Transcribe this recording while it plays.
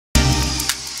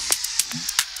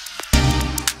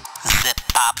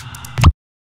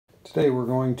Today we're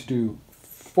going to do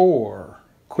 4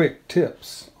 quick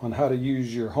tips on how to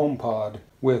use your HomePod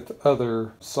with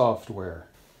other software.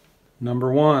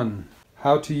 Number 1,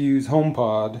 how to use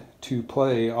HomePod to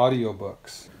play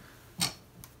audiobooks.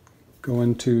 Go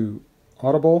into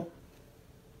Audible,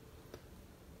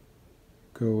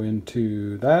 go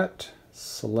into that,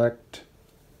 select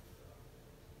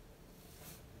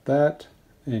that,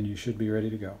 and you should be ready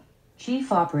to go.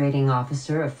 Chief Operating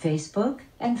Officer of Facebook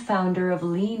and founder of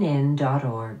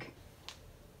leanin.org.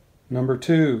 Number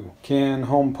 2, can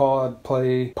HomePod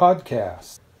play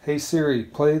podcasts? Hey Siri,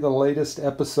 play the latest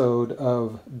episode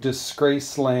of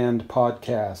Disgraceland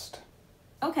podcast.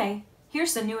 Okay,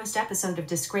 here's the newest episode of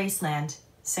Disgraceland.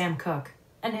 Sam Cooke,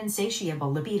 an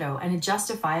insatiable libido and a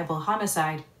justifiable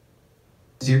homicide.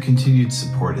 Your continued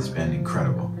support has been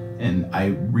incredible, and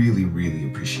I really, really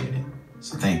appreciate it.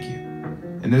 So thank you.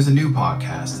 And there's a new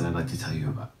podcast that I'd like to tell you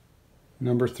about.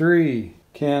 Number 3,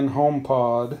 can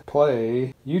HomePod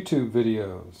play YouTube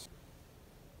videos?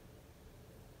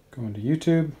 Go into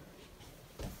YouTube.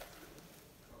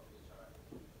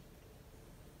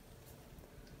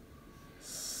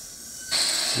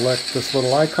 Select this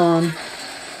little icon,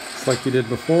 just like you did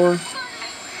before.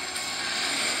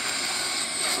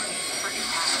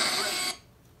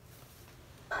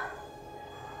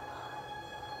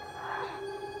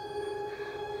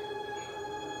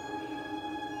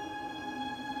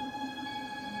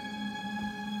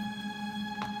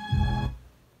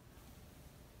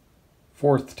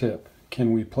 Fourth tip,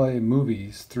 can we play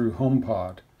movies through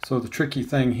HomePod? So the tricky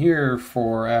thing here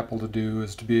for Apple to do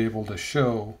is to be able to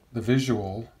show the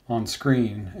visual on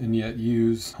screen and yet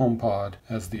use HomePod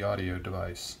as the audio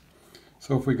device.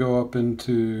 So if we go up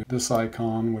into this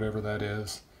icon, whatever that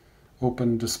is,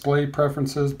 open Display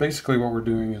Preferences. Basically what we're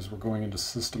doing is we're going into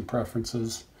System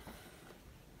Preferences.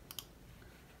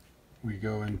 We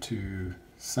go into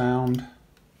Sound.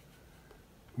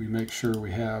 We make sure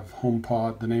we have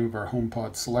HomePod, the name of our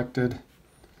HomePod selected,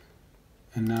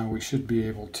 and now we should be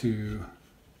able to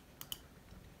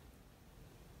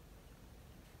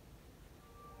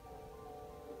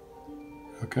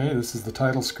okay, this is the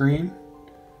title screen,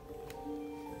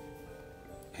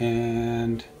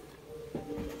 and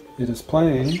it is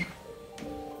playing.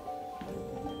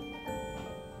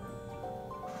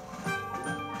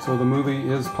 So the movie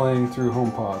is playing through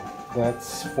HomePod.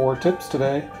 That's 4 tips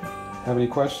today. Have any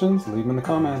questions? Leave them in the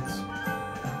comments.